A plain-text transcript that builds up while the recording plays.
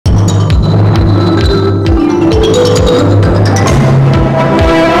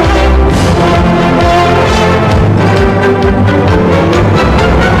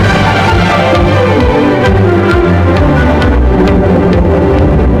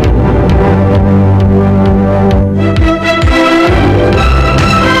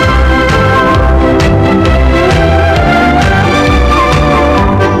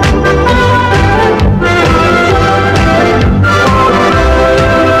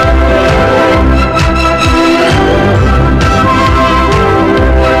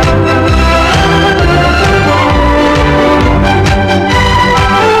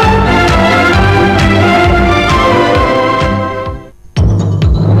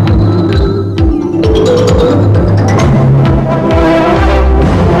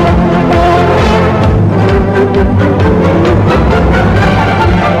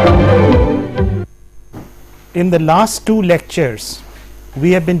In the last two lectures,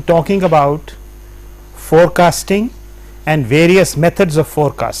 we have been talking about forecasting and various methods of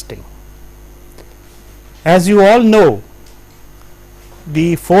forecasting. As you all know,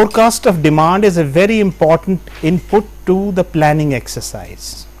 the forecast of demand is a very important input to the planning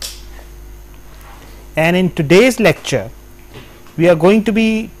exercise. And in today's lecture, we are going to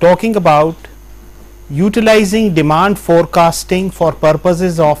be talking about utilizing demand forecasting for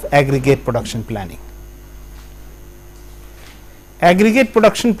purposes of aggregate production planning. Aggregate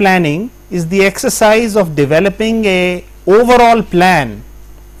production planning is the exercise of developing a overall plan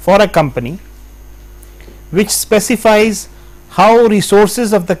for a company which specifies how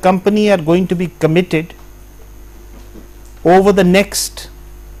resources of the company are going to be committed over the next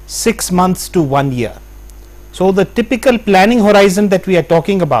 6 months to 1 year. So, the typical planning horizon that we are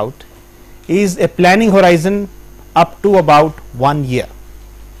talking about is a planning horizon up to about 1 year.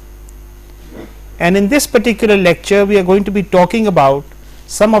 And in this particular lecture, we are going to be talking about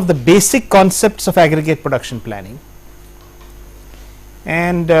some of the basic concepts of aggregate production planning,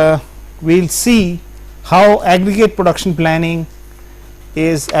 and we will see how aggregate production planning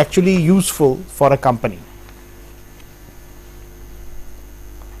is actually useful for a company.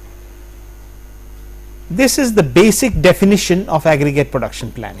 This is the basic definition of aggregate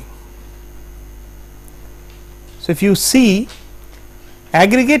production planning. So, if you see,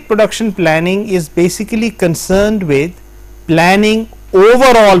 aggregate production planning is basically concerned with planning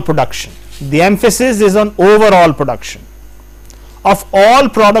overall production. The emphasis is on overall production of all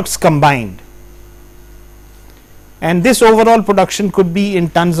products combined, and this overall production could be in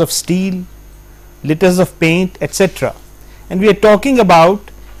tons of steel, liters of paint, etc. And we are talking about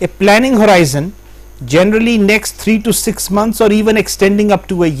a planning horizon generally next 3 to 6 months or even extending up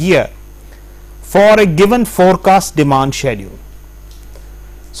to a year for a given forecast demand schedule.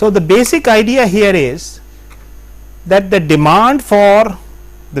 So, the basic idea here is that the demand for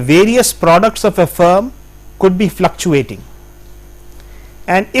the various products of a firm could be fluctuating,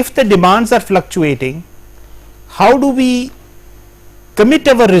 and if the demands are fluctuating, how do we commit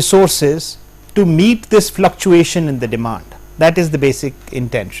our resources to meet this fluctuation in the demand? That is the basic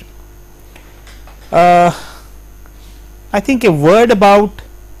intention. I think a word about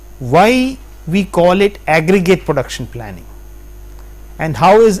why we call it aggregate production planning, and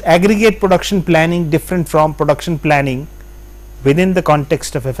how is aggregate production planning different from production planning within the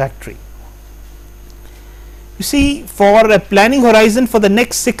context of a factory. You see, for a planning horizon for the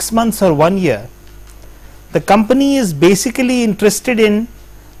next 6 months or 1 year, the company is basically interested in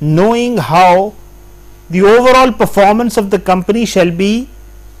knowing how the overall performance of the company shall be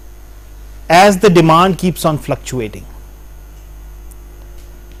as the demand keeps on fluctuating.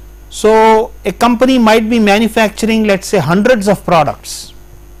 So, a company might be manufacturing, let us say, hundreds of products.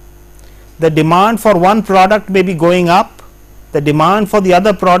 The demand for one product may be going up, the demand for the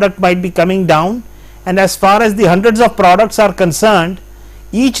other product might be coming down, and as far as the hundreds of products are concerned,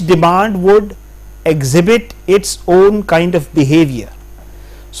 each demand would exhibit its own kind of behavior.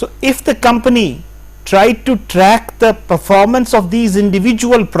 So, if the company tried to track the performance of these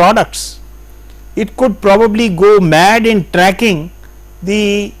individual products, it could probably go mad in tracking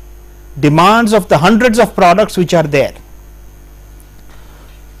the demands of the hundreds of products which are there.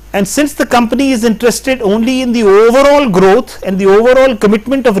 And since the company is interested only in the overall growth and the overall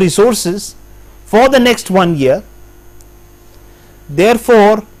commitment of resources for the next 1 year,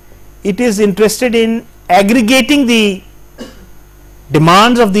 therefore, it is interested in aggregating the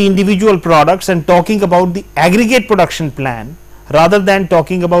demands of the individual products and talking about the aggregate production plan rather than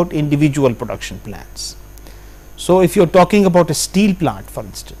talking about individual production plans. So, if you are talking about a steel plant, for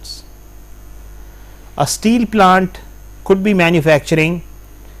instance, a steel plant could be manufacturing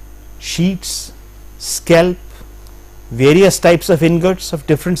sheets, scalp, various types of ingots of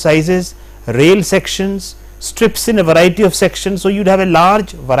different sizes, rail sections, strips in a variety of sections. So, you would have a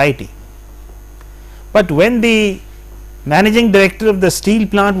large variety. But when the managing director of the steel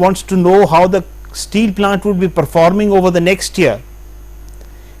plant wants to know how the steel plant would be performing over the next year,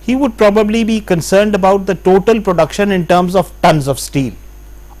 he would probably be concerned about the total production in terms of tons of steel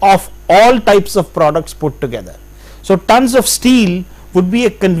of all types of products put together. So, tons of steel would be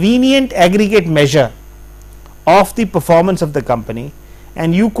a convenient aggregate measure of the performance of the company,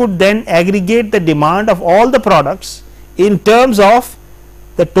 and you could then aggregate the demand of all the products in terms of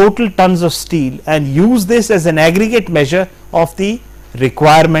the total tons of steel and use this as an aggregate measure of the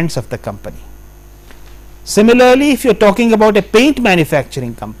requirements of the company. Similarly, if you are talking about a paint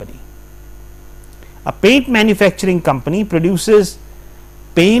manufacturing company, a paint manufacturing company produces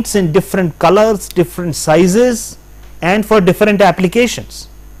paints in different colors, different sizes, and for different applications,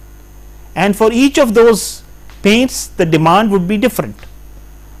 and for each of those paints, the demand would be different.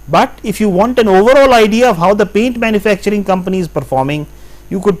 But if you want an overall idea of how the paint manufacturing company is performing,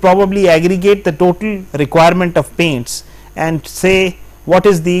 you could probably aggregate the total requirement of paints and say what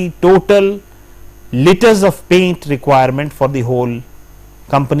is the total liters of paint requirement for the whole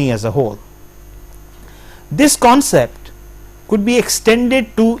company as a whole. This concept could be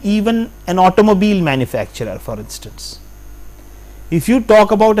extended to even an automobile manufacturer, for instance. If you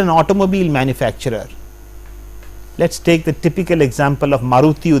talk about an automobile manufacturer, let us take the typical example of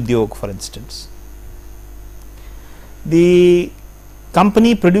Maruti Udyog, for instance. The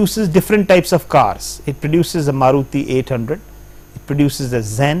company produces different types of cars. It produces a Maruti 800, it produces a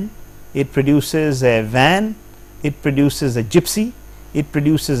Zen, it produces a van, it produces a Gypsy, it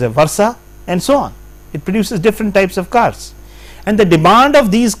produces a Versa, and so on. It produces different types of cars, and the demand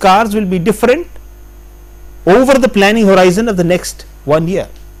of these cars will be different over the planning horizon of the next 1 year.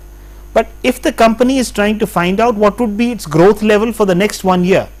 But if the company is trying to find out what would be its growth level for the next 1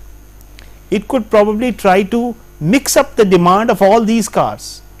 year, it could probably try to mix up the demand of all these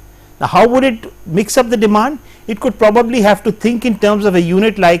cars. Now, how would it mix up the demand? It could probably have to think in terms of a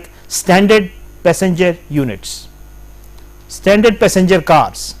unit like standard passenger units, standard passenger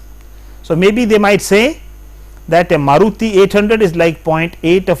cars. So, maybe they might say that a Maruti 800 is like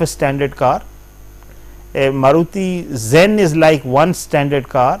 0.8 of a standard car, a Maruti Zen is like 1 standard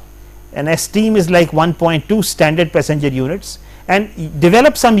car, an Esteem is like 1.2 standard passenger units, and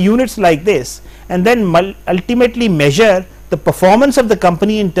develop some units like this, and then ultimately measure the performance of the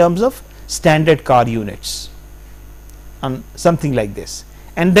company in terms of standard car units and something like this,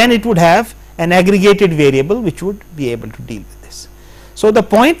 and then it would have an aggregated variable which would be able to deal with this. So, the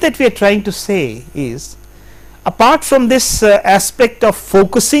point that we are trying to say is, apart from this aspect of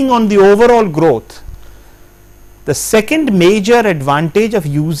focusing on the overall growth, the second major advantage of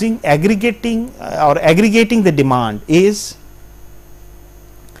using aggregating the demand is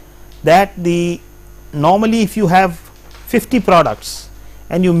that normally if you have 50 products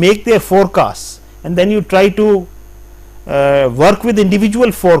and you make their forecasts and then you try to work with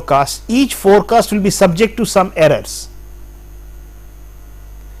individual forecasts, each forecast will be subject to some errors.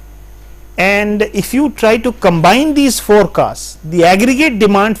 And if you try to combine these forecasts, the aggregate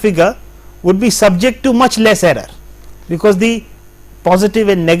demand figure would be subject to much less error, because the positive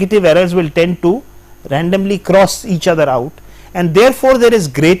and negative errors will tend to randomly cross each other out, and therefore there is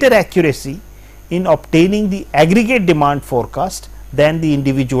greater accuracy in obtaining the aggregate demand forecast than the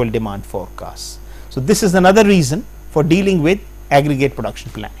individual demand forecast. So, this is another reason for dealing with aggregate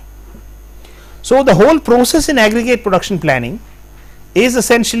production planning. So, the whole process in aggregate production planning is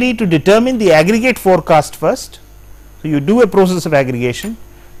essentially to determine the aggregate forecast first. So, you do a process of aggregation,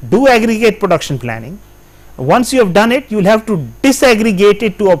 do aggregate production planning. Once you have done it, you will have to disaggregate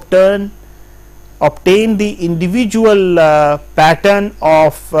it to obtain the individual pattern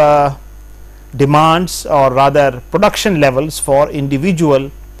of demands, or rather production levels for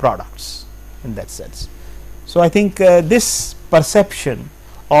individual products in that sense. So, I think this perception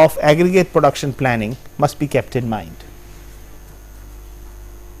of aggregate production planning must be kept in mind.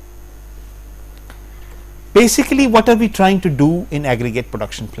 Basically, what are we trying to do in aggregate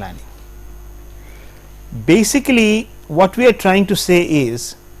production planning? Basically, what we are trying to say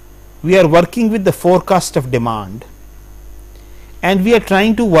is, we are working with the forecast of demand and we are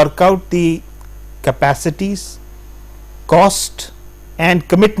trying to work out the capacities, cost and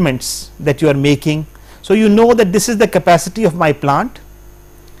commitments that you are making. So, you know that this is the capacity of my plant,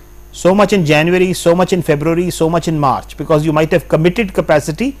 so much in January, so much in February, so much in March, because you might have committed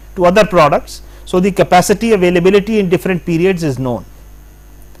capacity to other products. So, the capacity availability in different periods is known.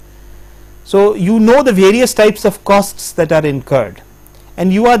 So, you know the various types of costs that are incurred,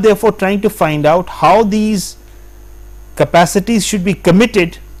 and you are therefore trying to find out how these capacities should be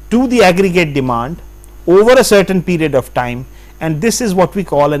committed to the aggregate demand over a certain period of time, and this is what we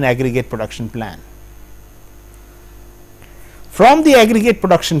call an aggregate production plan. From the aggregate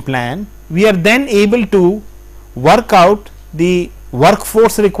production plan, we are then able to work out the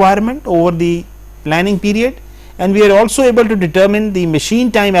workforce requirement over the planning period, and we are also able to determine the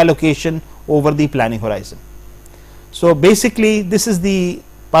machine time allocation over the planning horizon. So, basically this is the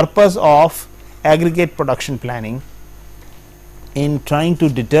purpose of aggregate production planning, in trying to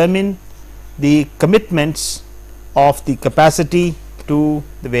determine the commitments of the capacity to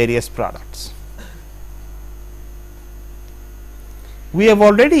the various products. We have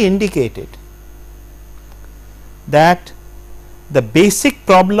already indicated that the basic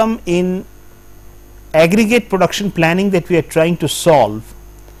problem in aggregate production planning that we are trying to solve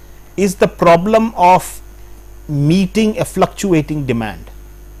is the problem of meeting a fluctuating demand.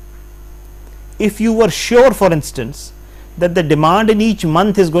 if you were sure, for instance, that the demand in each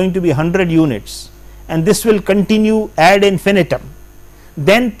month is going to be 100 units and this will continue ad infinitum,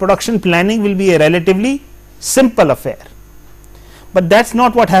 then production planning will be a relatively simple affair. But that is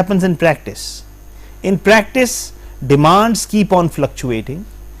not what happens in practice. In practice, demands keep on fluctuating.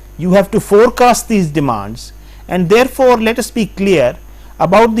 You have to forecast these demands, and therefore let us be clear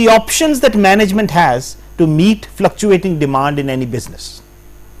about the options that management has to meet fluctuating demand in any business.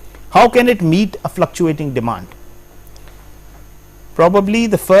 How can it meet a fluctuating demand? Probably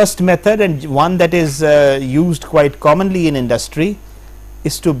the first method, and one that is used quite commonly in industry,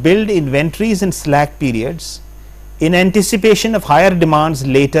 is to build inventories in slack periods in anticipation of higher demands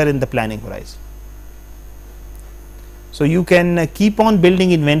later in the planning horizon. So you can keep on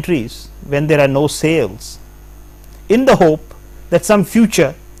building inventories when there are no sales, in the hope that some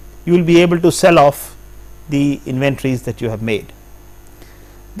future you will be able to sell off the inventories that you have made.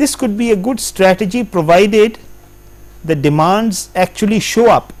 This could be a good strategy provided the demands actually show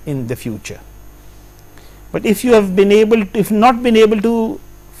up in the future. But if you have been able to, if not been able to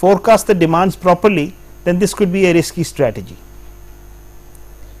forecast the demands properly, then this could be a risky strategy.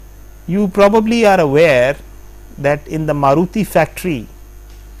 You probably are aware that in the Maruti factory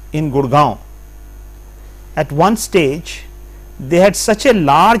in Gurgaon, at one stage they had such a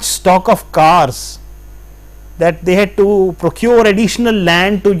large stock of cars that they had to procure additional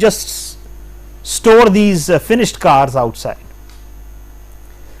land to just store these finished cars outside,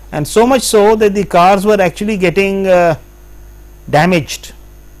 and so much so that the cars were actually getting damaged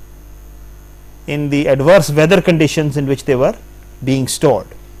in the adverse weather conditions in which they were being stored.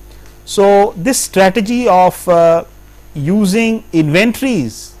 So this strategy of using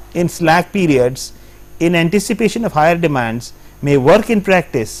inventories in slack periods in anticipation of higher demands may work in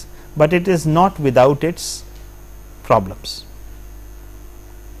practice, but it is not without its problems.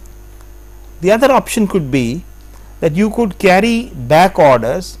 The other option could be that you could carry back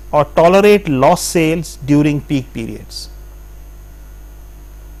orders or tolerate lost sales during peak periods.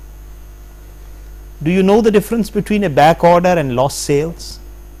 Do you know the difference between a back order and lost sales?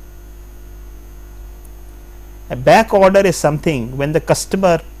 A back order is something when the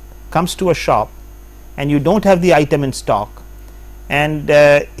customer comes to a shop and you don't have the item in stock, and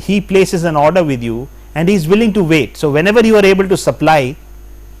he places an order with you and he is willing to wait. So whenever you are able to supply,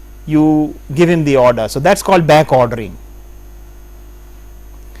 you give him the order. So that is called back ordering.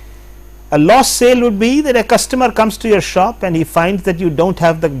 A lost sale would be that a customer comes to your shop and he finds that you don't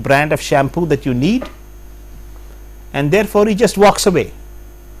have the brand of shampoo that you need, and therefore he just walks away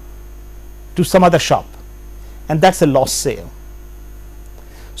to some other shop, and that is a lost sale.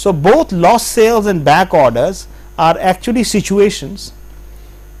 So both lost sales and back orders are actually situations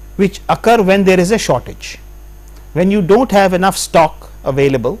which occur when there is a shortage, when you don't have enough stock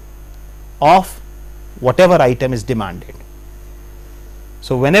available of whatever item is demanded.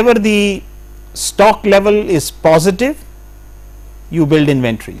 So whenever the stock level is positive, you build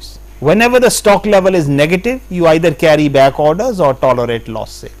inventories. Whenever the stock level is negative, you either carry back orders or tolerate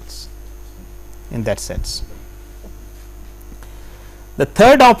lost sales, in that sense. The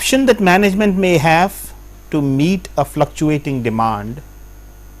third option that management may have to meet a fluctuating demand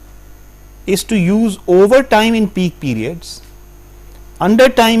is to use overtime in peak periods,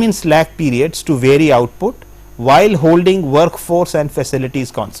 undertime in slack periods to vary output while holding workforce and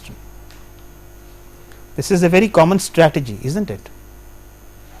facilities constant. This is a very common strategy, isn't it?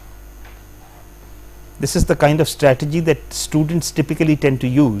 This is the kind of strategy that students typically tend to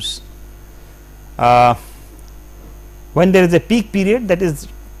use. When there is a peak period, that is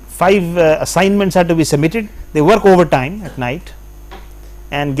 5 assignments are to be submitted, they work overtime at night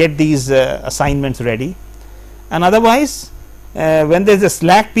and get these assignments ready, and otherwise when there is a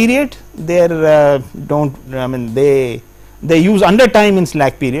slack period, they use undertime in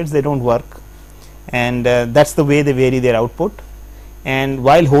slack periods, they don't work, and that is the way they vary their output, and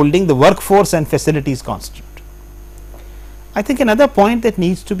while holding the workforce and facilities constant. I think another point that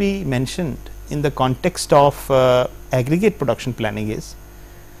needs to be mentioned in the context of aggregate production planning is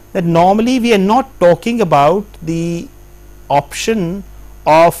that normally we are not talking about the option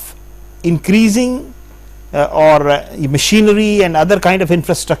of increasing machinery and other kind of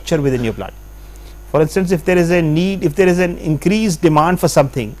infrastructure within your plant. For instance, if there is a need, if there is an increased demand for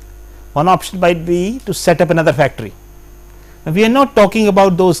something, one option might be to set up another factory. Now, we are not talking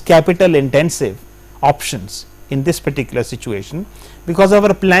about those capital intensive options in this particular situation, because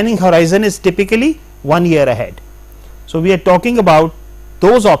our planning horizon is typically 1 year ahead. So we are talking about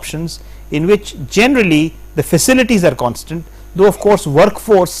those options in which generally the facilities are constant, though of course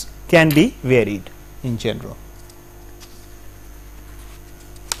workforce can be varied in general.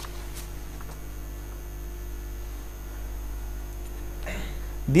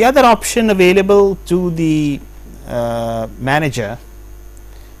 The other option available to the manager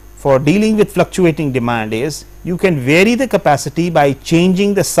for dealing with fluctuating demand is you can vary the capacity by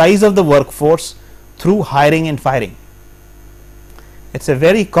changing the size of the workforce through hiring and firing. It is a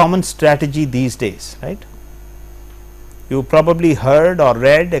very common strategy these days, right. You probably heard or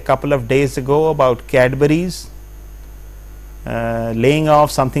read a couple of days ago about Cadbury's laying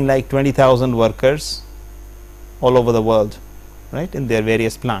off something like 20,000 workers all over the world, right, in their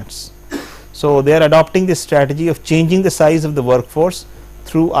various plants. So, they are adopting this strategy of changing the size of the workforce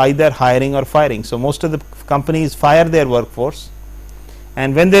through either hiring or firing. So, most of the companies fire their workforce,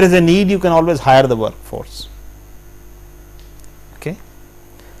 and when there is a need you can always hire the workforce. Okay.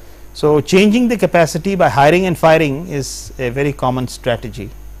 So, changing the capacity by hiring and firing is a very common strategy.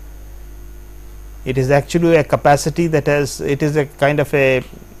 It is actually a capacity that has, it is a kind of a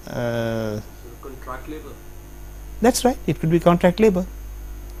contract labor. That is right, it could be contract labor.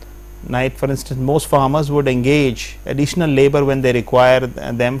 Right, for instance, most farmers would engage additional labor when they require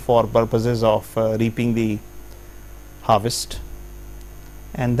them for purposes of reaping the harvest,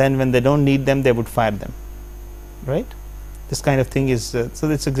 and then when they do not need them they would fire them, right. This kind of thing is so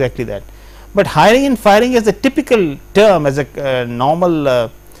that is exactly that. But hiring and firing as a typical term, as a normal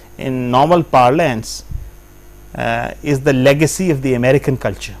in normal parlance, is the legacy of the American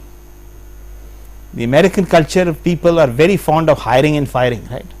culture. The American culture, people are very fond of hiring and firing,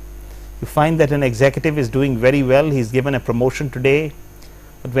 right. You find that an executive is doing very well, he is given a promotion today,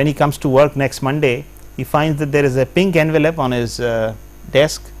 but when he comes to work next Monday, he finds that there is a pink envelope on his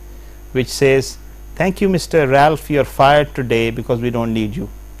desk which says, "Thank you Mr. Ralph, you are fired today because we do not need you,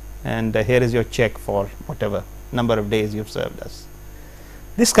 and here is your check for whatever number of days you have served us."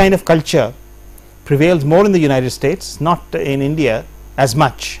 This kind of culture prevails more in the United States, not in India as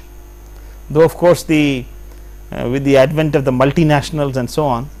much, though of course the with the advent of the multinationals and so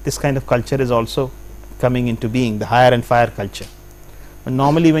on, this kind of culture is also coming into being, the hire and fire culture. But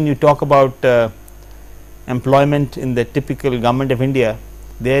normally when you talk about employment in the typical government of India,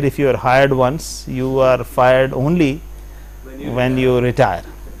 there if you are hired once, you are fired only when you retire,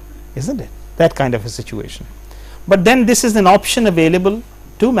 isn't it, that kind of a situation. But then this is an option available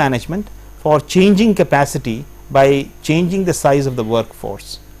to management for changing capacity by changing the size of the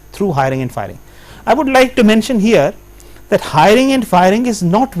workforce through hiring and firing. I would like to mention here that hiring and firing is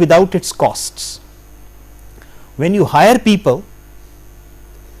not without its costs. When you hire people,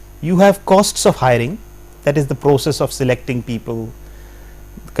 you have costs of hiring, that is the process of selecting people,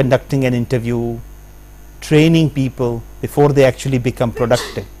 conducting an interview, training people before they actually become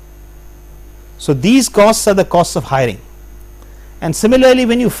productive. So, these costs are the costs of hiring, and similarly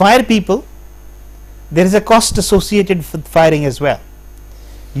when you fire people, there is a cost associated with firing as well.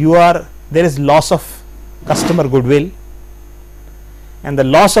 There is loss of customer goodwill, and the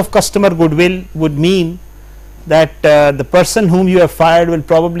loss of customer goodwill would mean that the person whom you have fired will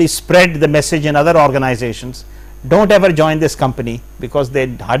probably spread the message in other organizations, don't ever join this company, because they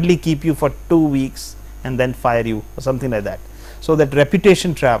hardly keep you for 2 weeks and then fire you or something like that. So, that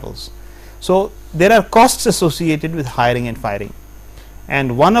reputation travels. So, there are costs associated with hiring and firing,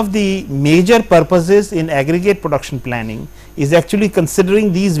 and one of the major purposes in aggregate production planning is actually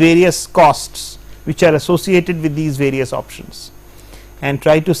considering these various costs which are associated with these various options, and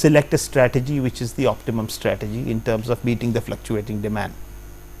try to select a strategy which is the optimum strategy in terms of meeting the fluctuating demand.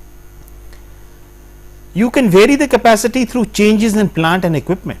 You can vary the capacity through changes in plant and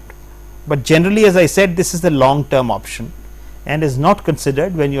equipment, but generally, as I said, this is the long term option and is not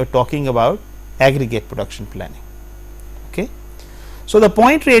considered when you are talking about aggregate production planning. Okay. So, the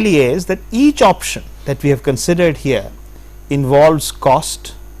point really is that each option that we have considered here involves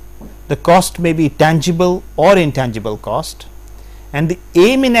cost. The cost may be tangible or intangible cost, and the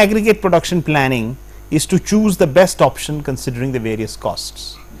aim in aggregate production planning is to choose the best option considering the various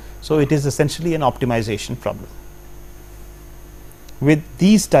costs. So, it is essentially an optimization problem with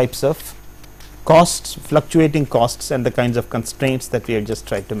these types of costs, fluctuating costs, and the kinds of constraints that we have just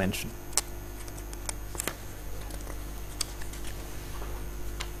tried to mention.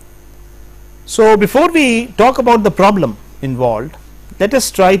 So, before we talk about the problem involved, let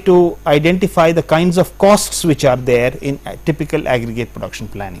us try to identify the kinds of costs which are there in typical aggregate production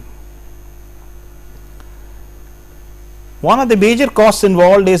planning. One of the major costs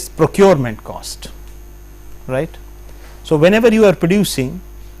involved is procurement cost, right. So, whenever you are producing,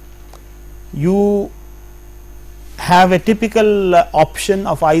 you have a typical option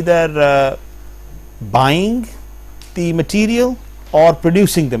of either buying the material or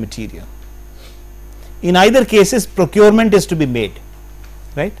producing the material. In either cases, procurement is to be made,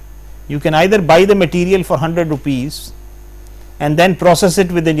 right. You can either buy the material for 100 rupees and then process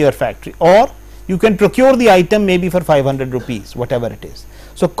it within your factory, or you can procure the item maybe for 500 rupees, whatever it is.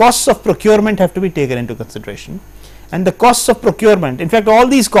 So, costs of procurement have to be taken into consideration, and the costs of procurement, in fact all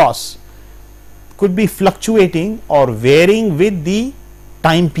these costs could be fluctuating or varying with the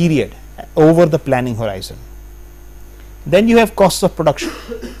time period over the planning horizon. Then you have costs of production.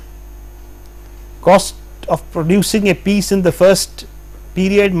 Cost of producing a piece in the first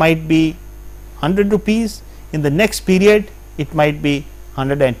period might be 100 rupees, in the next period it might be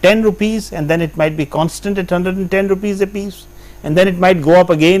 110 rupees, and then it might be constant at 110 rupees a piece, and then it might go up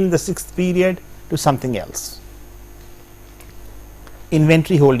again in the sixth period to something else.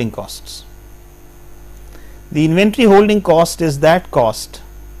 Inventory holding costs. The inventory holding cost is that cost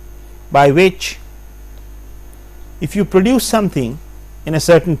by which, if you produce something in a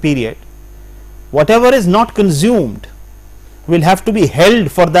certain period, whatever is not consumed will have to be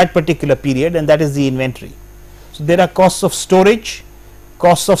held for that particular period, and that is the inventory. So, there are costs of storage,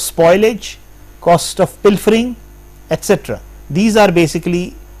 costs of spoilage, cost of pilfering, etc. These are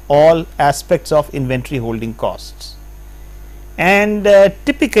basically all aspects of inventory holding costs. And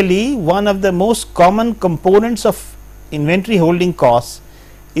typically one of the most common components of inventory holding costs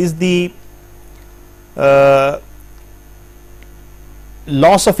is the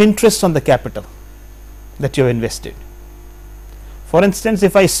loss of interest on the capital that you have invested. For instance,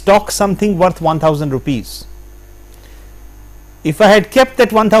 if I stock something worth 1000 rupees, if I had kept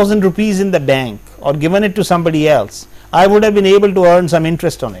that 1000 rupees in the bank or given it to somebody else, I would have been able to earn some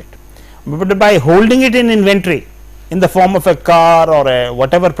interest on it. But by holding it in inventory in the form of a car or a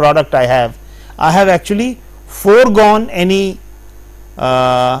whatever product I have actually foregone any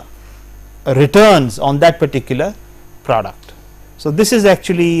returns on that particular product. So, this is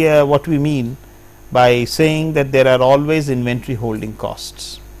actually what we mean by saying that there are always inventory holding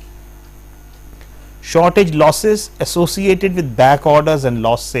costs. Shortage losses associated with back orders and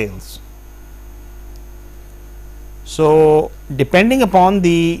lost sales. So, depending upon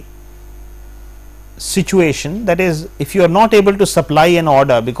the situation, that is, if you are not able to supply an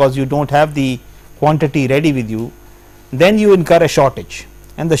order because you do not have the quantity ready with you, then you incur a shortage,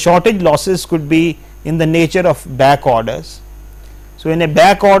 and the shortage losses could be in the nature of back orders. So, in a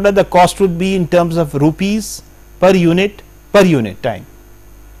back order the cost would be in terms of rupees per unit time,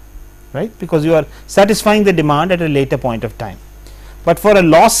 right, because you are satisfying the demand at a later point of time. But for a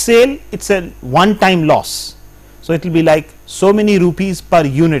lost sale, it is a one time loss. So, it will be like so many rupees per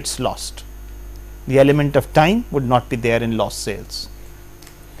units lost. The element of time would not be there in lost sales.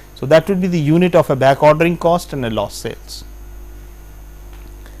 So, that would be the unit of a back ordering cost and a lost sales.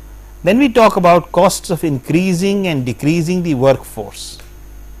 Then we talk about costs of increasing and decreasing the workforce.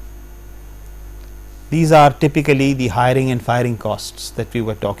 These are typically the hiring and firing costs that we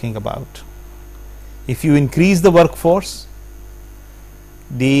were talking about. If you increase the workforce,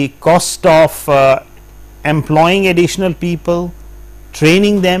 the cost of employing additional people,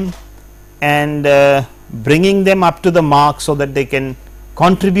 training them, and bringing them up to the mark so that they can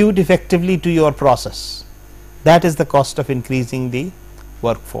contribute effectively to your process, that is the cost of increasing the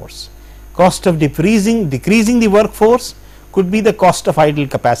workforce. Cost of decreasing the workforce could be the cost of idle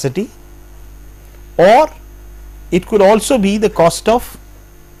capacity, or it could also be the cost of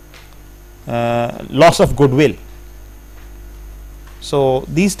loss of goodwill. So,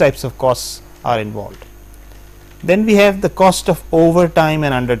 these types of costs are involved. Then we have the cost of overtime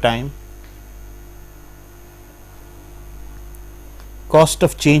and undertime, cost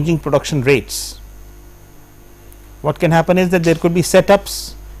of changing production rates. What can happen is that there could be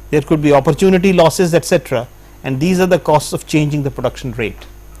setups, there could be opportunity losses, etc., and these are the costs of changing the production rate.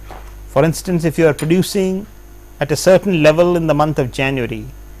 For instance, if you are producing at a certain level in the month of January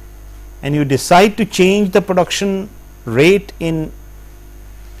and you decide to change the production rate in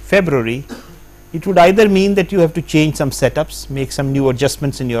February, it would either mean that you have to change some setups, make some new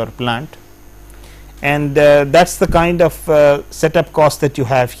adjustments in your plant, and that is the kind of setup cost that you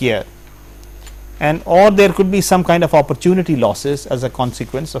have here, and or there could be some kind of opportunity losses as a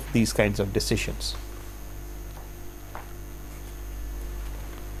consequence of these kinds of decisions.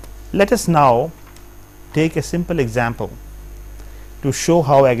 Let us now take a simple example to show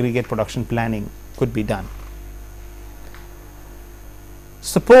how aggregate production planning could be done.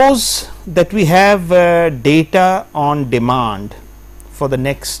 Suppose that we have data on demand for the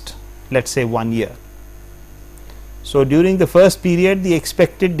next, let us say, 1 year. So, during the first period the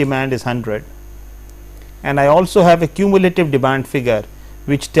expected demand is 100, and I also have a cumulative demand figure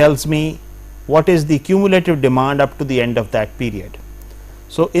which tells me what is the cumulative demand up to the end of that period.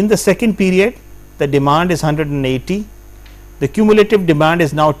 So, in the second period the demand is 180, the cumulative demand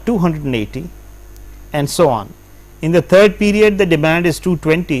is now 280, and so on. In the third period the demand is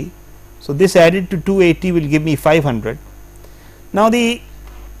 220. So, this added to 280 will give me 500. Now, the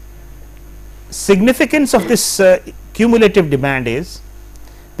significance of this cumulative demand is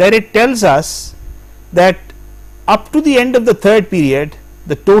that it tells us that up to the end of the third period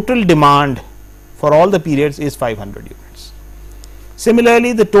the total demand for all the periods is 500 units.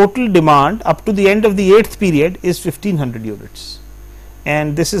 Similarly, the total demand up to the end of the 8th period is 1500 units,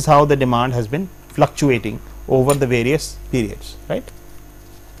 and this is how the demand has been fluctuating over the various periods, right.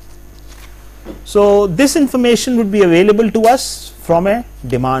 So, this information would be available to us from a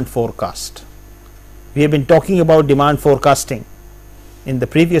demand forecast. We have been talking about demand forecasting in the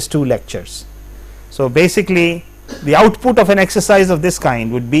previous 2 lectures. So, basically the output of an exercise of this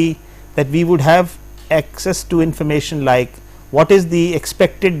kind would be that we would have access to information like what is the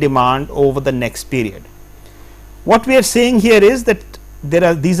expected demand over the next period. What we are saying here is that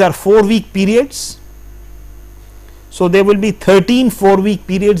these are 4-week periods. So, there will be 13 4-week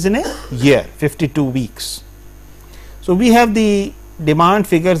periods in a year, 52 weeks. So, we have the demand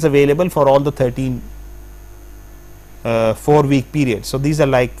figures available for all the 13 4-week periods. So, these are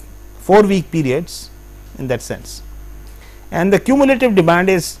like 4-week periods in that sense, and the cumulative demand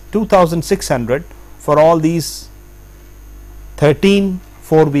is 2600 for all these 13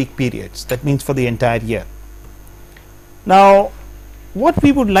 4-week periods, that means for the entire year. Now, what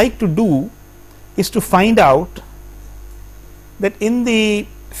we would like to do is to find out that in the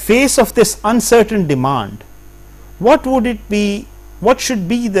face of this uncertain demand, what would it be, what should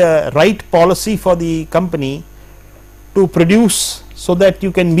be the right policy for the company to produce so that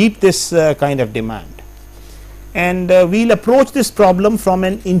you can meet this kind of demand. And we will approach this problem from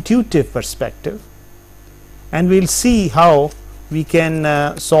an intuitive perspective, and we will see how we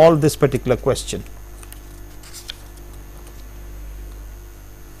can solve this particular question.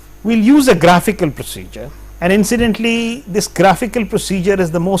 We will use a graphical procedure, and incidentally this graphical procedure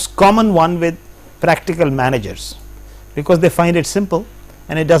is the most common one with practical managers, because they find it simple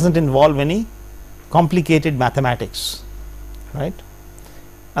and it does not involve any complicated mathematics, right.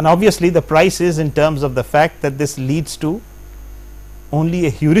 And obviously the price is in terms of the fact that this leads to only a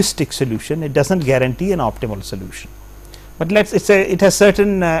heuristic solution, it does not guarantee an optimal solution, but it has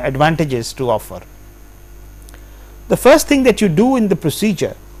certain advantages to offer. The first thing that you do in the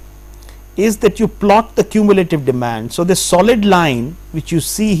procedure is that you plot the cumulative demand. So, this solid line which you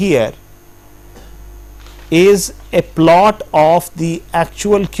see here is a plot of the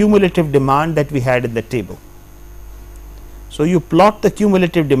actual cumulative demand that we had in the table. So, you plot the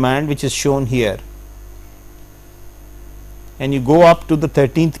cumulative demand which is shown here, and you go up to the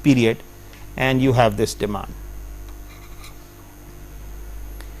 13th period and you have this demand.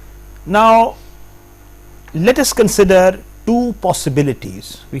 Now, let us consider 2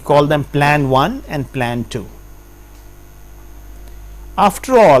 possibilities, we call them plan 1 and plan 2.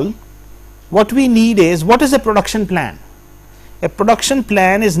 After all, what we need is, what is a production plan? A production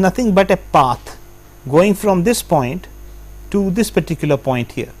plan is nothing but a path going from this point to this particular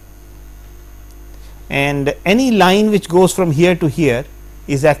point here, and any line which goes from here to here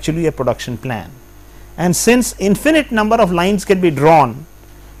is actually a production plan. And since infinite number of lines can be drawn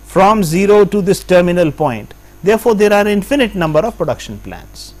from 0 to this terminal point, therefore, there are infinite number of production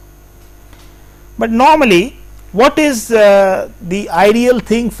plans. But normally what is the ideal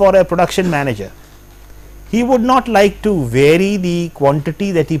thing for a production manager? He would not like to vary the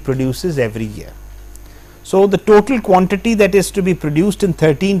quantity that he produces every year. So, the total quantity that is to be produced in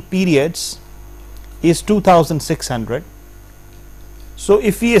 13 periods is 2600. So,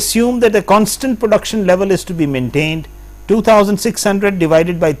 if we assume that a constant production level is to be maintained, 2600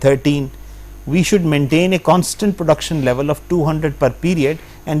 divided by 13, we should maintain a constant production level of 200 per period,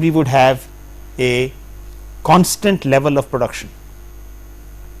 and we would have a constant level of production.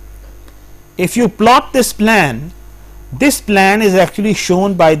 If you plot this plan is actually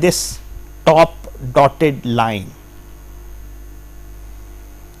shown by this top dotted line.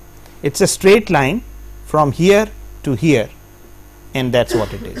 It is a straight line from here to here, and that is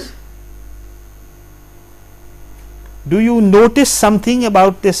what it is. Do you notice something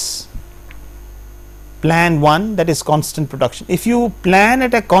about this plan 1, that is constant production? If you plan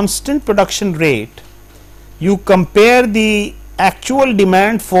at a constant production rate, you compare the actual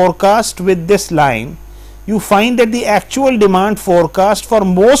demand forecast with this line, you find that the actual demand forecast for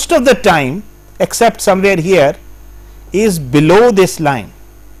most of the time except somewhere here is below this line.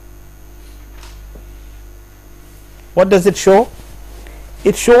 What does it show?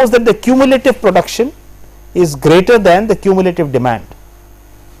 It shows that the cumulative production is greater than the cumulative demand,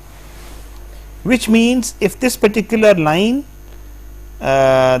 which means if this particular line,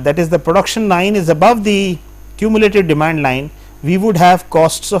 that is the production line, is above the cumulative demand line, we would have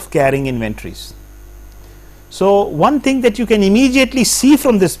costs of carrying inventories. So, one thing that you can immediately see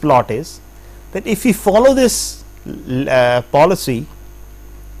from this plot is that if we follow this policy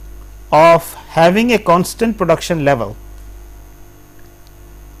of having a constant production level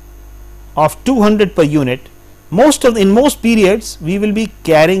of 200 per unit, in most periods we will be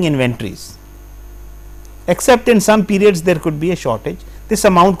carrying inventories, except in some periods there could be a shortage. This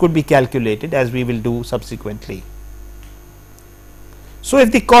amount could be calculated as we will do subsequently. So,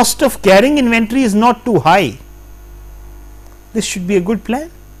 if the cost of carrying inventory is not too high, this should be a good plan,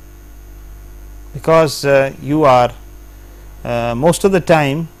 because you are most of the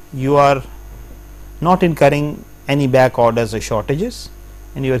time you are not incurring any back orders or shortages,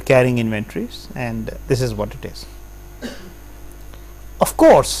 and you are carrying inventories, and this is what it is. Of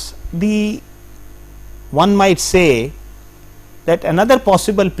course, one might say that another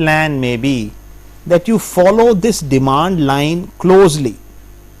possible plan may be that you follow this demand line closely,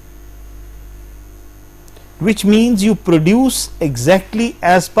 which means you produce exactly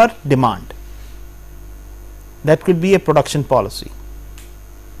as per demand. That could be a production policy.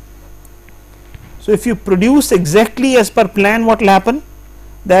 So, if you produce exactly as per plan, what will happen?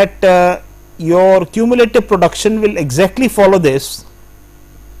 That your cumulative production will exactly follow this,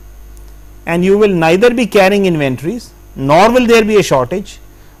 and you will neither be carrying inventories nor will there be a shortage,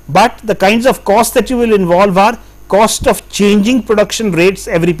 but the kinds of costs that you will involve are cost of changing production rates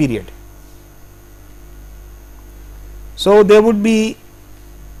every period. So, there would be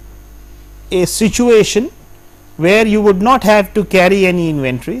a situation where you would not have to carry any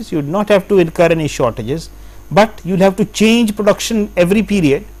inventories, you would not have to incur any shortages, but you will have to change production every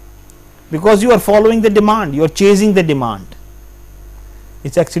period, because you are following the demand, you are chasing the demand.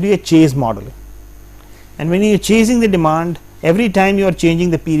 It is actually a chase model, and when you are chasing the demand, every time you are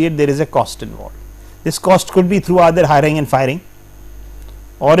changing the period, there is a cost involved. This cost could be through either hiring and firing,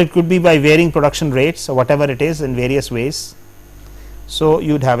 or it could be by varying production rates, or whatever it is, in various ways. So,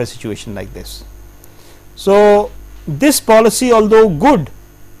 you would have a situation like this. So, this policy, although good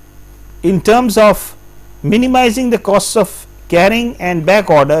in terms of minimizing the costs of carrying and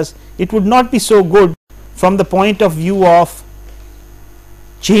back orders, it would not be so good from the point of view of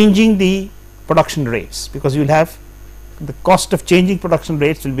changing the production rates, because you will have the cost of changing production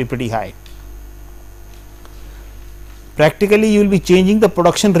rates will be pretty high. Practically, you will be changing the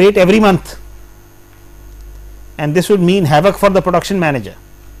production rate every month, and this would mean havoc for the production manager.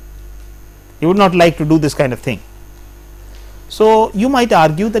 He would not like to do this kind of thing. So, you might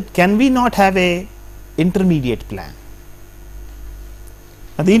argue that can we not have a intermediate plan?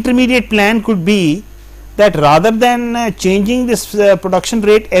 Now, the intermediate plan could be that rather than changing this production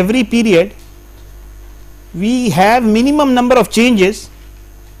rate every period, we have minimum number of changes,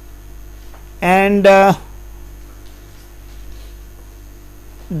 and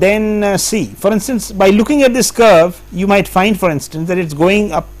then see, for instance, by looking at this curve, you might find, for instance, that it is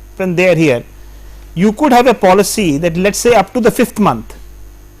going up and there here. You could have a policy that, let us say, up to the 5th month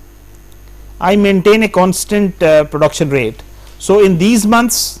I maintain a constant production rate. So, in these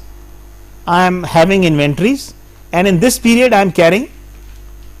months I am having inventories, and in this period I am carrying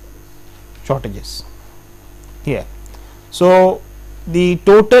shortages here. So, the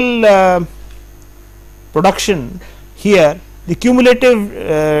total production here, the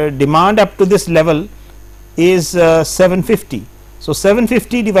cumulative demand up to this level is 750. So,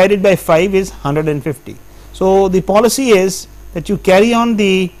 750 divided by 5 is 150. So, the policy is that you carry on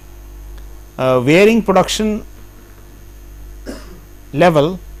the varying production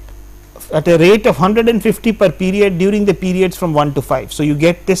level at a rate of 150 per period during the periods from 1 to 5. So, you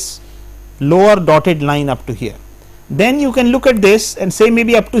get this lower dotted line up to here. Then you can look at this and say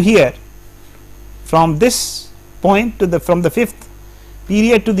maybe up to here, from this point to from the 5th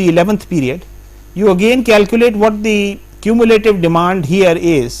period to the 11th period, you again calculate what the cumulative demand here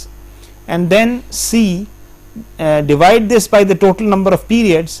is, and then see, divide this by the total number of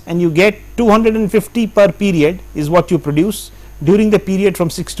periods, and you get 250 per period is what you produce during the period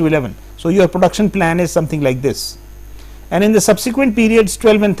from 6 to 11. So, your production plan is something like this, and in the subsequent periods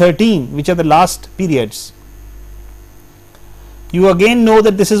 12 and 13, which are the last periods, you again know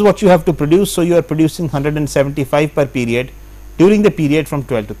that this is what you have to produce. So, you are producing 175 per period during the period from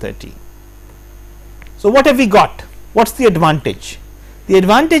 12 to 13. So, what have we got? What is the advantage? The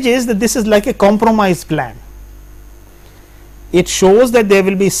advantage is that this is like a compromise plan. It shows that there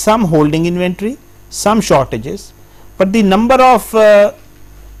will be some holding inventory, some shortages, but the number of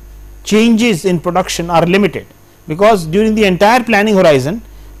changes in production are limited, because during the entire planning horizon,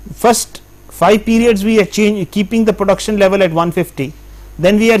 first 5 periods we are keeping the production level at 150,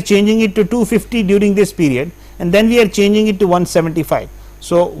 then we are changing it to 250 during this period, and then we are changing it to 175.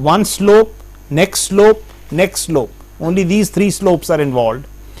 So, one slope, next slope, next slope, only these 3 slopes are involved,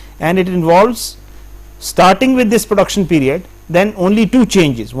 and it involves starting with this production period, then only 2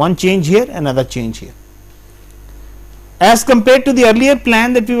 changes, one change here, another change here, as compared to the earlier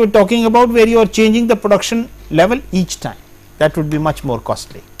plan that we were talking about, where you are changing the production level each time. That would be much more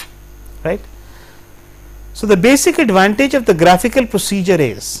costly, right. So, the basic advantage of the graphical procedure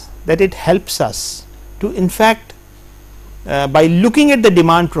is that it helps us to, in fact, by looking at the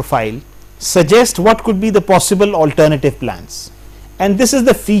demand profile, suggest what could be the possible alternative plans, and this is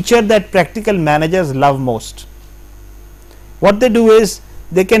the feature that practical managers love most. What they do is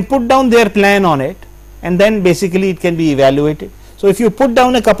they can put down their plan on it, and then basically it can be evaluated. So, if you put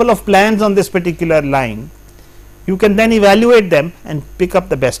down a couple of plans on this particular line, you can then evaluate them and pick up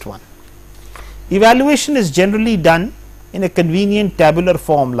the best one. Evaluation is generally done in a convenient tabular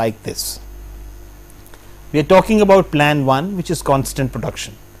form like this. We are talking about plan 1, which is constant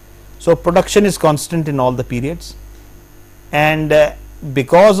production. So, production is constant in all the periods, and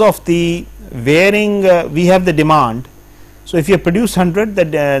because of the varying we have the demand. So, if you produce 100,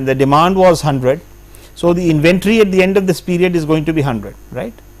 the demand was 100. So, the inventory at the end of this period is going to be 100,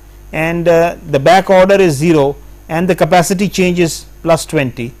 right, and the back order is 0, and the capacity change is plus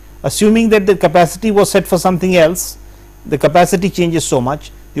 20. Assuming that the capacity was set for something else, the capacity changes so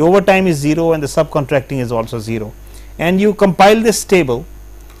much, the overtime is 0 and the subcontracting is also 0, and you compile this table.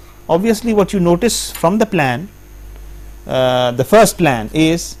 Obviously, what you notice from the plan, the first plan,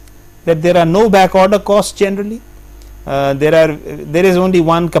 is that there are no back order costs generally. There is only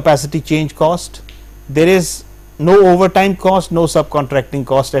one capacity change cost. There is no overtime cost, no subcontracting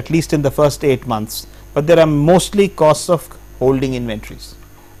cost, at least in the first 8 months, but there are mostly costs of holding inventories.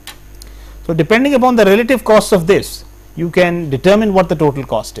 So, depending upon the relative costs of this, you can determine what the total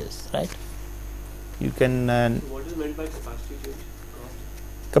cost is, right. You can What is meant by capacity change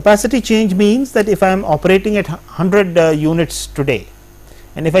cost? Capacity change means that if I am operating at 100 units today,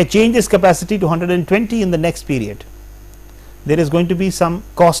 and if I change this capacity to 120 in the next period, there is going to be some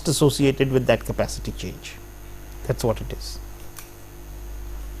cost associated with that capacity change. That is what it is.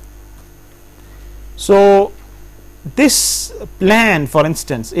 So, this plan, for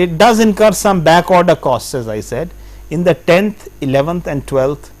instance, it does incur some back order costs, as I said, in the 10th, 11th and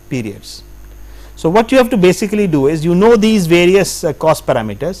 12th periods. So, what you have to basically do is, you know these various cost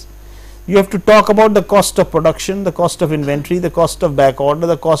parameters. You have to talk about the cost of production, the cost of inventory, the cost of back order,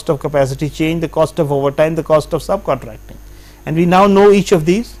 the cost of capacity change, the cost of overtime, the cost of subcontracting, and we now know each of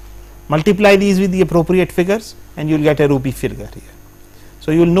these. Multiply these with the appropriate figures and you will get a rupee figure here.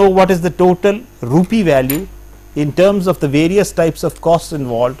 So, you will know what is the total rupee value in terms of the various types of costs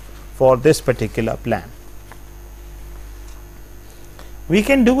involved for this particular plan. We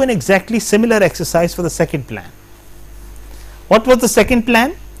can do an exactly similar exercise for the second plan. What was the second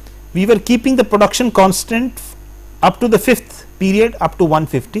plan? We were keeping the production constant up to the 5th period, up to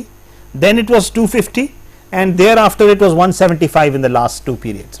 150, then it was 250, and thereafter it was 175 in the last 2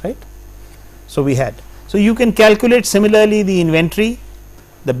 periods, right. So, we had, so you can calculate similarly the inventory,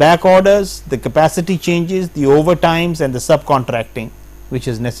 the back orders, the capacity changes, the overtimes and the subcontracting which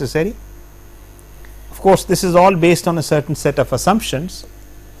is necessary. Of course, this is all based on a certain set of assumptions.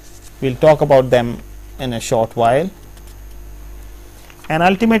 We will talk about them in a short while, and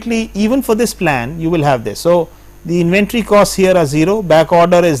ultimately even for this plan you will have this. So, the inventory costs here are 0, back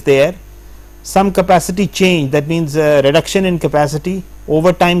order is there, some capacity change, that means reduction in capacity,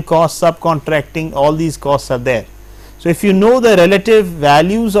 overtime costs, subcontracting, all these costs are there. So, if you know the relative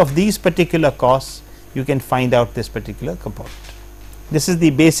values of these particular costs, you can find out this particular component. This is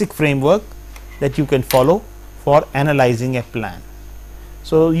the basic framework that you can follow for analyzing a plan.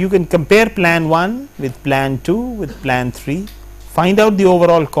 So, you can compare plan 1 with plan 2 with plan 3, find out the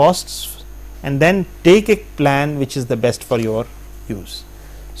overall costs, and then take a plan which is the best for your use.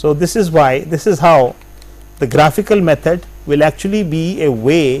 So, this is how the graphical method will actually be a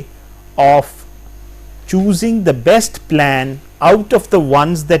way of choosing the best plan out of the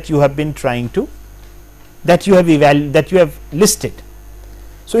ones that you have been trying to, that you have listed.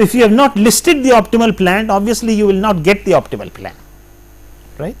 So, if you have not listed the optimal plan, obviously you will not get the optimal plan,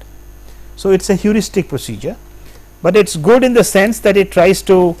 right. So, it is a heuristic procedure, but it is good in the sense that it tries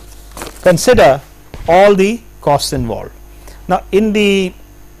to consider all the costs involved. Now, in the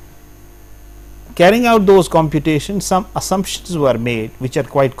carrying out those computations, some assumptions were made which are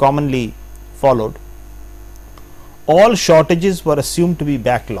quite commonly followed. All shortages were assumed to be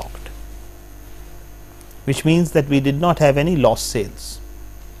backlogged, which means that we did not have any lost sales.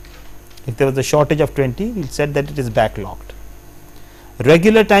 If there was a shortage of 20, we said that it is backlogged.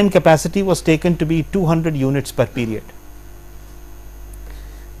 regular time capacity was taken to be 200 units per period.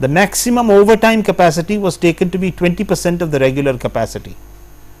 The maximum overtime capacity was taken to be 20% of the regular capacity.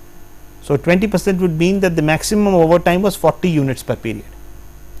 So 20% would mean that the maximum overtime was 40 units per period.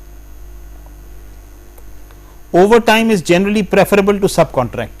 Overtime is generally preferable to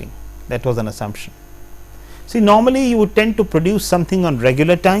subcontracting. That was an assumption. See, normally you would tend to produce something on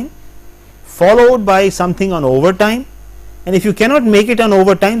regular time, followed by something on overtime, and if you cannot make it on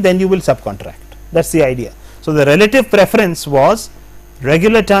overtime, then you will subcontract. That is the idea. So the relative preference was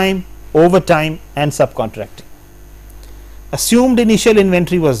regular time, overtime, and subcontracting. Assumed initial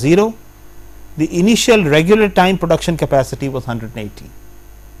inventory was 0. The initial regular time production capacity was 180.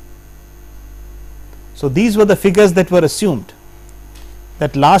 So these were the figures that were assumed,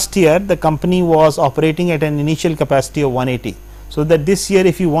 that last year the company was operating at an initial capacity of 180. So that this year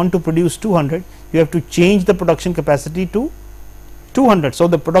if you want to produce 200, you have to change the production capacity to 200. So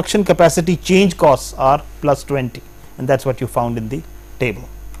the production capacity change costs are plus 20, and that is what you found in the table.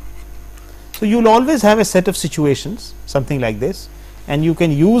 So you will always have a set of situations, something like this, and you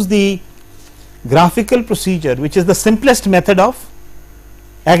can use the graphical procedure, which is the simplest method of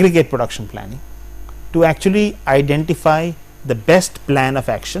aggregate production planning, to actually identify the best plan of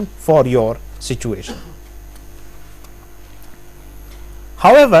action for your situation.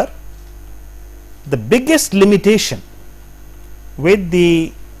 However, the biggest limitation with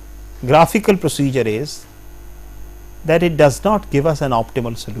the graphical procedure is that it does not give us an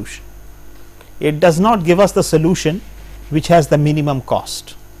optimal solution. It does not give us the solution which has the minimum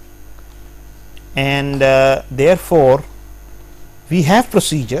cost, and therefore we have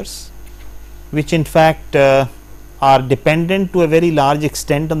procedures which in fact are dependent to a very large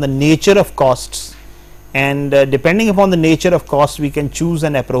extent on the nature of costs, and depending upon the nature of costs we can choose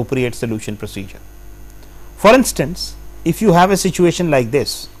an appropriate solution procedure. For instance, if you have a situation like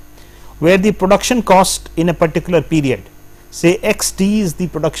this, where the production cost in a particular period, say xt is the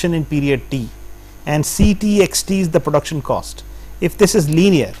production in period t and ct xt is the production cost, if this is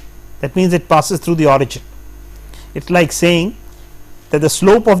linear, that means it passes through the origin. It is like saying that the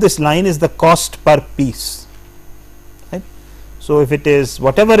slope of this line is the cost per piece, right. So if it is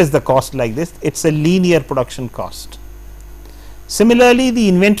whatever is the cost like this, it is a linear production cost. Similarly, the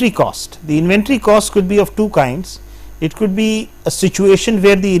inventory cost could be of two kinds. It could be a situation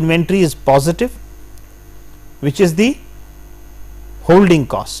where the inventory is positive, which is the holding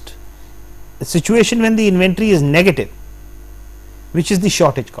cost. A situation when the inventory is negative, which is the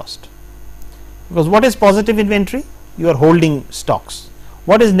shortage cost. Because what is positive inventory? You are holding stocks.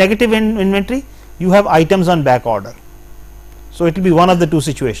 What is negative inventory? You have items on back order. So it will be one of the two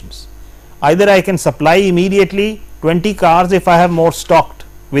situations. Either I can supply immediately 20 cars if I have more stocked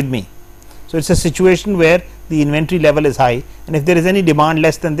with me. So it is a situation where the inventory level is high, and if there is any demand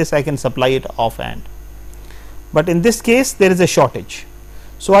less than this, I can supply it offhand. But in this case there is a shortage,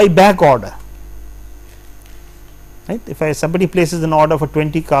 so I back order, right. If somebody places an order for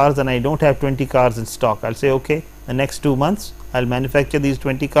 20 cars and I do not have 20 cars in stock, I will say okay, the next 2 months I will manufacture these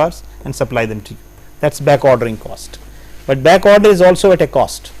 20 cars and supply them to you. That is back ordering cost, but back order is also at a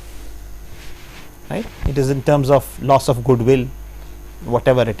cost, right. It is in terms of loss of goodwill,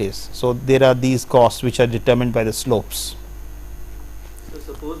 whatever it is. So there are these costs which are determined by the slopes. So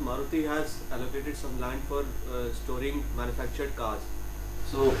suppose Maruti has allocated some land for storing manufactured cars.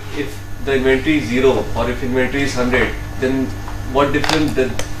 So if the inventory is 0 or if inventory is 100, then what difference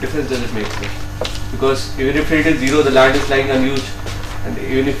does it make, sir? Because even if it is 0, the land is lying unused, and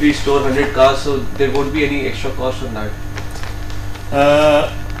even if we store 100 cars, so there won't be any extra cost on that.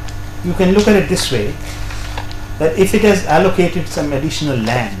 You can look at it this way, that if it has allocated some additional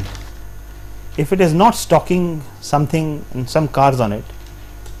land, if it is not stocking something and some cars on it,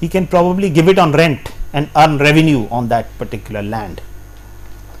 he can probably give it on rent and earn revenue on that particular land,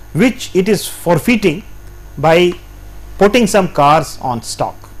 which it is forfeiting by putting some cars on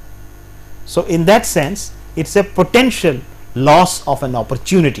stock. So in that sense, it is a potential loss of an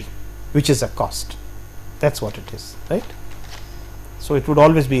opportunity, which is a cost. That is what it is, right. So it would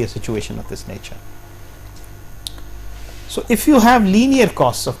always be a situation of this nature. So if you have linear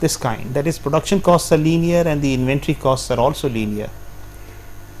costs of this kind, that is production costs are linear and the inventory costs are also linear,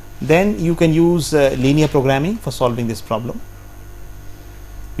 then you can use linear programming for solving this problem.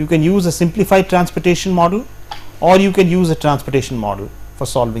 You can use a simplified transportation model, or you can use a transportation model for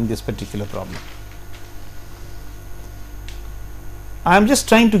solving this particular problem. I am just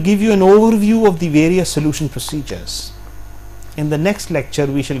trying to give you an overview of the various solution procedures. In the next lecture,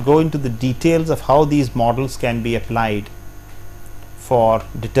 we shall go into the details of how these models can be applied for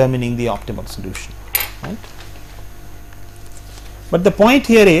determining the optimal solution, right. But the point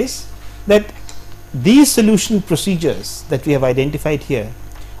here is that these solution procedures that we have identified here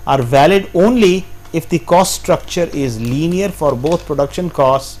are valid only if the cost structure is linear for both production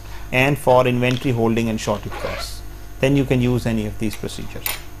costs and for inventory holding and shortage costs. Then you can use any of these procedures.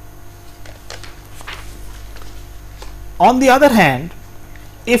 On the other hand,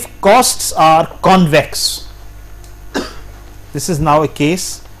 if costs are convex, this is now a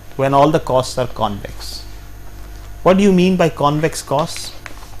case when all the costs are convex. What do you mean by convex costs?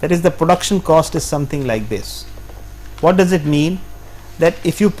 That is, the production cost is something like this. What does it mean? That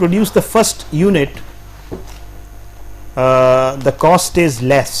if you produce the first unit, the cost is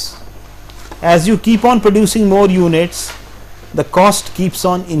less. As you keep on producing more units, the cost keeps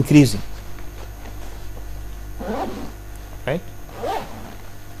on increasing, right?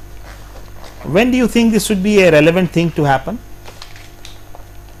 When do you think this would be a relevant thing to happen?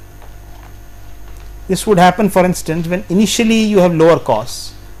 This would happen, for instance, when initially you have lower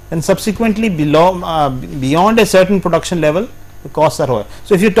costs, and subsequently beyond a certain production level, the costs are higher.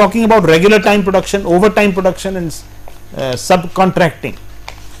 So if you're talking about regular time production, overtime production, and subcontracting,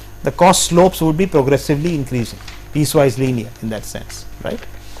 the cost slopes would be progressively increasing, piecewise linear in that sense, right?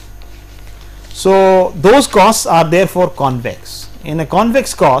 So those costs are therefore convex. In a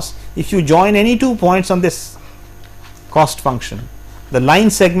convex cost, if you join any 2 points on this cost function, the line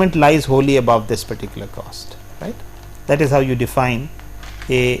segment lies wholly above this particular cost, right? That is how you define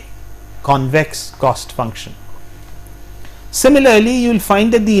a convex cost function. Similarly, you will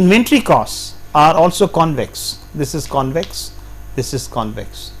find that the inventory costs are also convex. This is convex, this is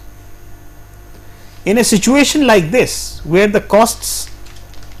convex. In a situation like this, where the costs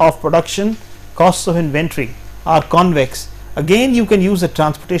of production, costs of inventory are convex, again you can use a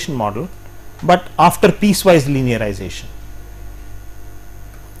transportation model, but after piecewise linearization.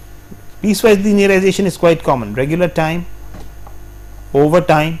 Piecewise linearization is quite common: regular time,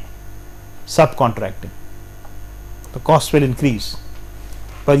 overtime, subcontracting. The cost will increase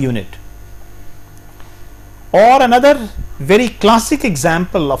per unit. Or another very classic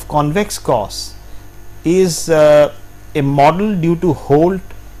example of convex costs is a model due to Holt,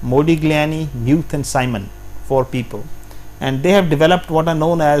 Modigliani, Muth and Simon, 4 people, and they have developed what are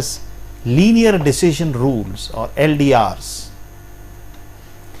known as linear decision rules, or LDRs,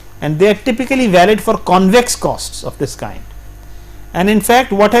 and they are typically valid for convex costs of this kind. And in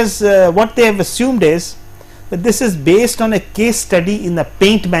fact, what they have assumed is that this is based on a case study in the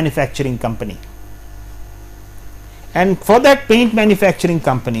paint manufacturing company, and for that paint manufacturing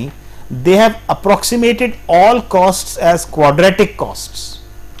company they have approximated all costs as quadratic costs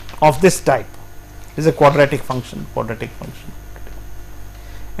of this type. This is a quadratic function,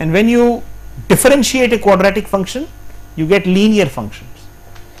 and when you differentiate a quadratic function, you get linear functions.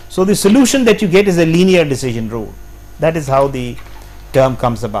 So the solution that you get is a linear decision rule. That is how the term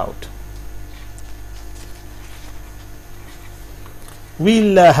comes about.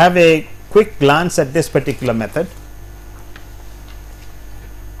 We'll have a quick glance at this particular method.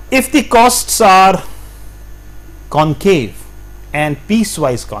 If the costs are concave and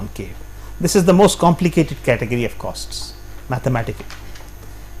piecewise concave, this is the most complicated category of costs mathematically.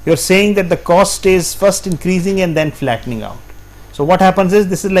 You are saying that the cost is first increasing and then flattening out. So what happens is,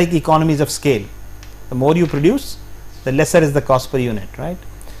 this is like economies of scale. The more you produce, the lesser is the cost per unit, right?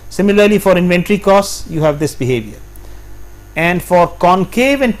 Similarly, for inventory costs, you have this behavior. And for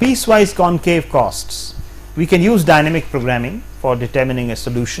concave and piecewise concave costs, we can use dynamic programming for determining a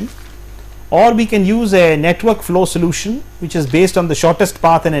solution, or we can use a network flow solution, which is based on the shortest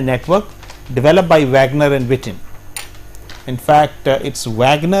path in a network, developed by Wagner and Wittin. In fact, it's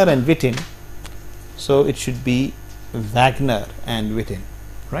Wagner and Wittin, so it should be Wagner and Wittin,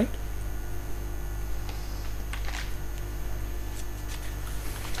 right?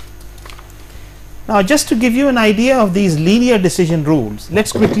 Now, just to give you an idea of these linear decision rules,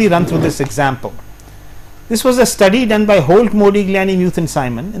 let's quickly run through this example. This was a study done by Holt, Modigliani, Muth and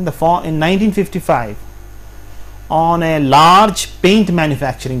Simon in 1955 on a large paint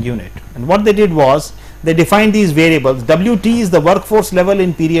manufacturing unit. And what they did was, they defined these variables. WT is the workforce level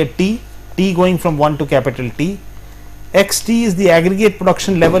in period T, T going from 1 to capital T. XT is the aggregate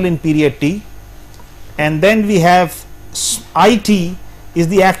production level in period T, and then we have IT is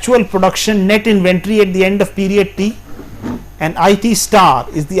the actual production net inventory at the end of period T, and IT star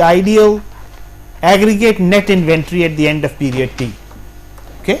is the ideal aggregate net inventory at the end of period T.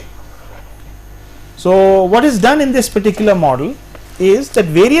 Okay. So what is done in this particular model is that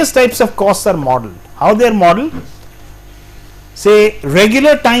various types of costs are modeled. How they are modeled? Say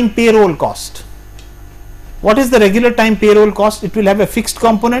regular time payroll cost. What is the regular time payroll cost? It will have a fixed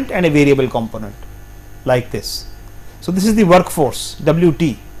component and a variable component, like this. So this is the workforce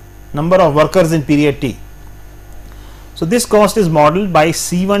WT, number of workers in period T. So this cost is modeled by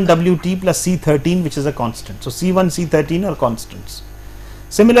C1 WT plus C13, which is a constant. So C1, C13 are constants.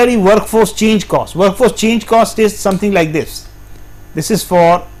 Similarly, workforce change cost. Workforce change cost is something like this. This is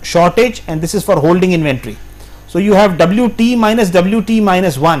for shortage and this is for holding inventory. So you have WT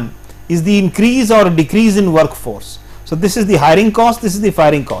minus 1 is the increase or decrease in workforce. So this is the hiring cost, this is the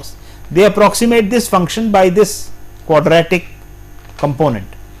firing cost. They approximate this function by this quadratic component,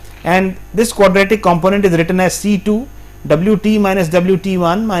 and this quadratic component is written as C2 WT minus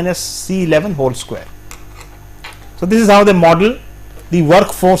WT1 minus C11 whole square. So this is how they model the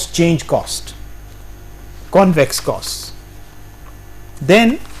workforce change cost, convex costs.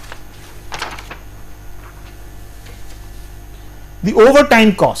 Then the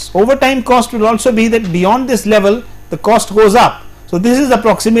overtime cost. Overtime cost will also be that beyond this level the cost goes up. So this is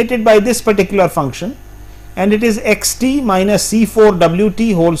approximated by this particular function, and it is xt minus C4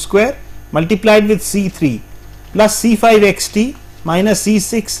 WT whole square multiplied with C3 plus C5 xt minus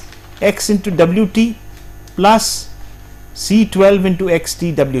C6 x into WT plus C12 into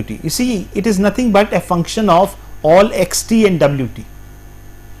xt WT. You see, it is nothing but a function of all xt and WT.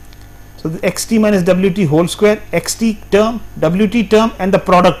 So the xt minus WT whole square, xt term, WT term, and the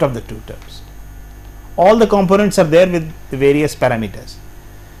product of the two terms. All the components are there with the various parameters.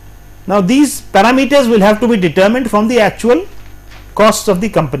 Now these parameters will have to be determined from the actual costs of the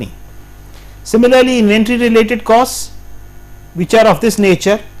company. Similarly, inventory related costs, which are of this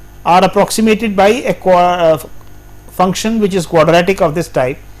nature, are approximated by a function which is quadratic of this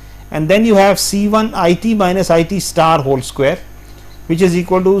type, and then you have C1 IT minus IT star whole square, which is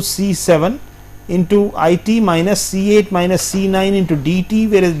equal to C7 into IT minus C8 minus C9 into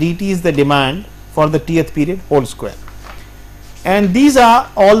DT, whereas DT is the demand for the tth period whole square. And these are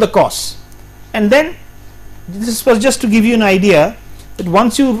all the costs. And then this was just to give you an idea that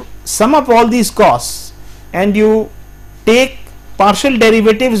once you sum up all these costs and you take partial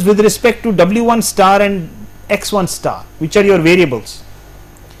derivatives with respect to W1 star and X1 star, which are your variables,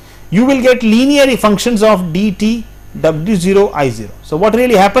 you will get linear functions of dt, W0, I0. So what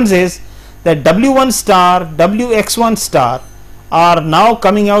really happens is that W1 star, Wx1 star are now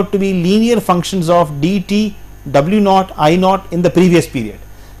coming out to be linear functions of dt, W0, I0 in the previous period.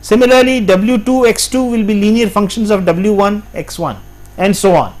 Similarly, W2, X2 will be linear functions of W1, X1, and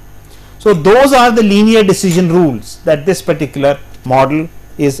so on. So those are the linear decision rules that this particular model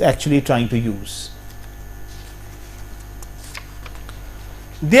is actually trying to use.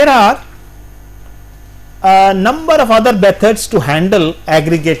 There are a number of other methods to handle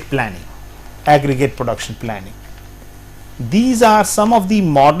aggregate planning, aggregate production planning. These are some of the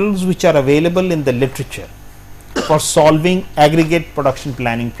models which are available in the literature for solving aggregate production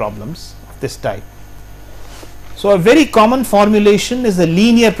planning problems of this type. So a very common formulation is a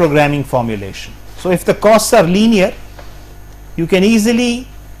linear programming formulation. So if the costs are linear, you can easily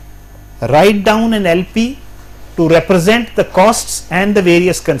write down an LP to represent the costs and the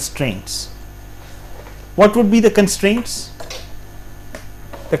various constraints. What would be the constraints?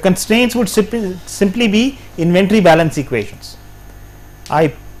 The constraints would simply be inventory balance equations.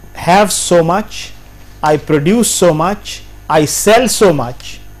 I have so much, I produce so much, I sell so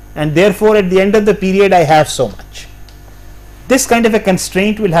much, and therefore at the end of the period I have so much. This kind of a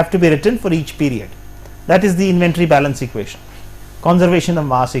constraint will have to be written for each period. That is the inventory balance equation, conservation of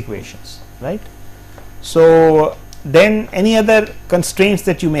mass equations, right? So then any other constraints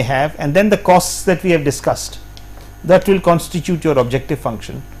that you may have, and then the costs that we have discussed, that will constitute your objective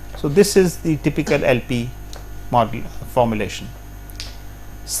function. So this is the typical LP model formulation.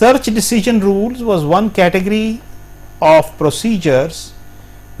 Search decision rules was one category of procedures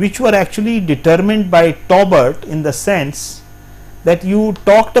which were actually determined by Taubert, in the sense that you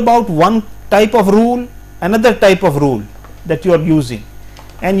talked about one type of rule, another type of rule that you are using,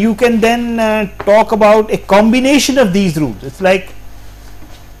 and you can then talk about a combination of these rules. It's like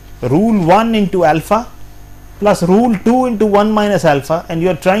rule 1 into alpha plus rule 2 into 1 minus alpha, and you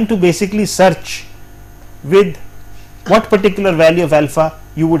are trying to basically search with what particular value of alpha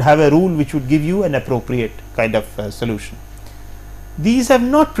you would have a rule which would give you an appropriate kind of solution. These have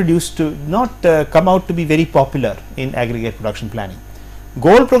not come out to be very popular in aggregate production planning.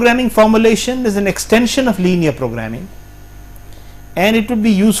 Goal programming formulation is an extension of linear programming, and it would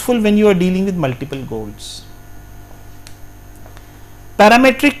be useful when you are dealing with multiple goals.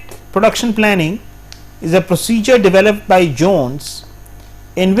 Parametric production planning is a procedure developed by Jones,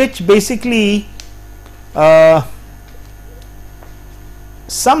 in which basically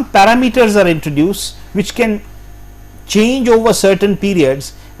some parameters are introduced which can change over certain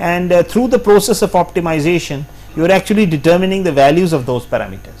periods, and through the process of optimization you are actually determining the values of those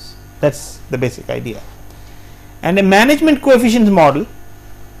parameters. That's the basic idea. And a management coefficients model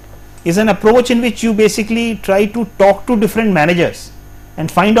is an approach in which you basically try to talk to different managers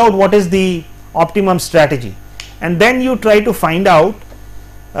and find out what is the optimum strategy, and then you try to find out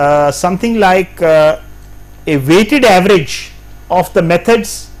something like a weighted average of the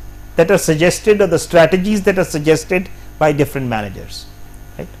methods that are suggested or the strategies that are suggested by different managers,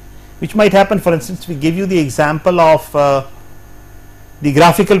 right? Which might happen, for instance, we give you the example of the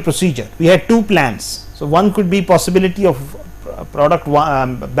graphical procedure. We had two plans. So one could be possibility of product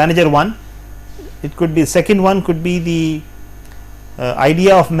one, manager 1, it could be second one could be the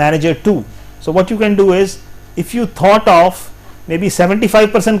idea of manager 2. So what you can do is, if you thought of maybe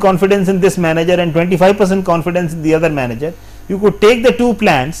 75% confidence in this manager and 25% confidence in the other manager, you could take the two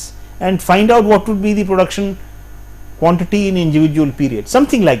plans and find out what would be the production quantity in individual period,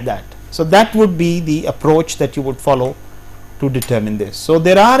 something like that. So that would be the approach that you would follow to determine this. So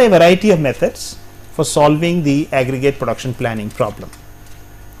there are a variety of methods for solving the aggregate production planning problem.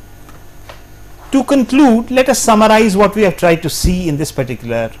 To conclude, let us summarize what we have tried to see in this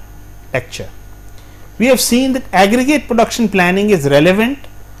particular lecture. We have seen that aggregate production planning is relevant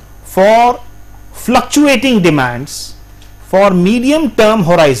for fluctuating demands for medium term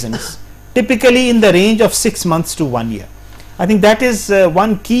horizons, typically in the range of 6 months to 1 year. I think that is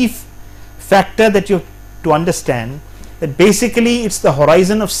one key factor that you have to understand, that basically it's the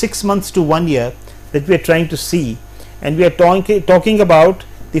horizon of 6 months to 1 year that we are trying to see, and we are talking about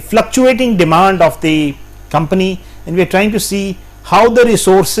the fluctuating demand of the company, and we are trying to see how the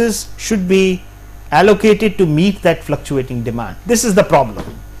resources should be allocated to meet that fluctuating demand. This is the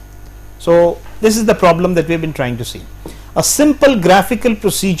problem. So this is the problem that we have been trying to see. A simple graphical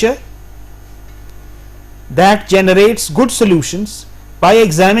procedure that generates good solutions by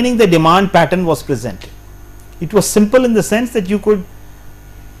examining the demand pattern was presented. It was simple in the sense that you could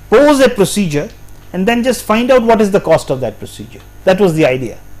pose a procedure and then just find out what is the cost of that procedure. That was the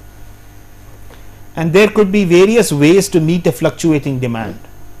idea. And there could be various ways to meet a fluctuating demand.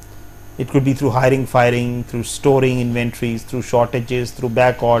 It could be through hiring, firing, through storing inventories, through shortages, through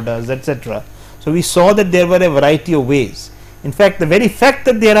back orders, etc. So we saw that there were a variety of ways. In fact, the very fact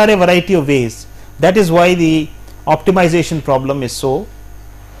that there are a variety of ways, that is why the optimization problem is so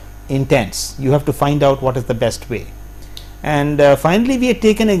intense. You have to find out what is the best way. And finally, we have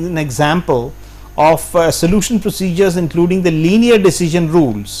taken an example of solution procedures including the linear decision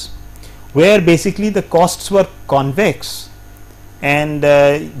rules, where basically the costs were convex, and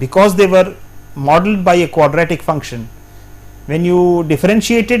because they were modeled by a quadratic function, when you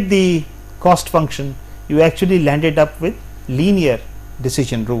differentiated the cost function, you actually landed up with linear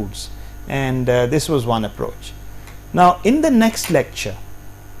decision rules, and this was one approach. Now in the next lecture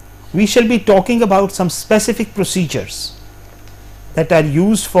we shall be talking about some specific procedures that are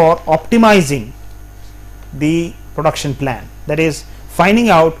used for optimizing the production plan, that is, finding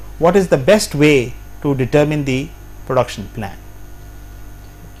out what is the best way to determine the production plan.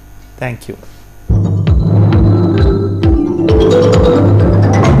 Thank you.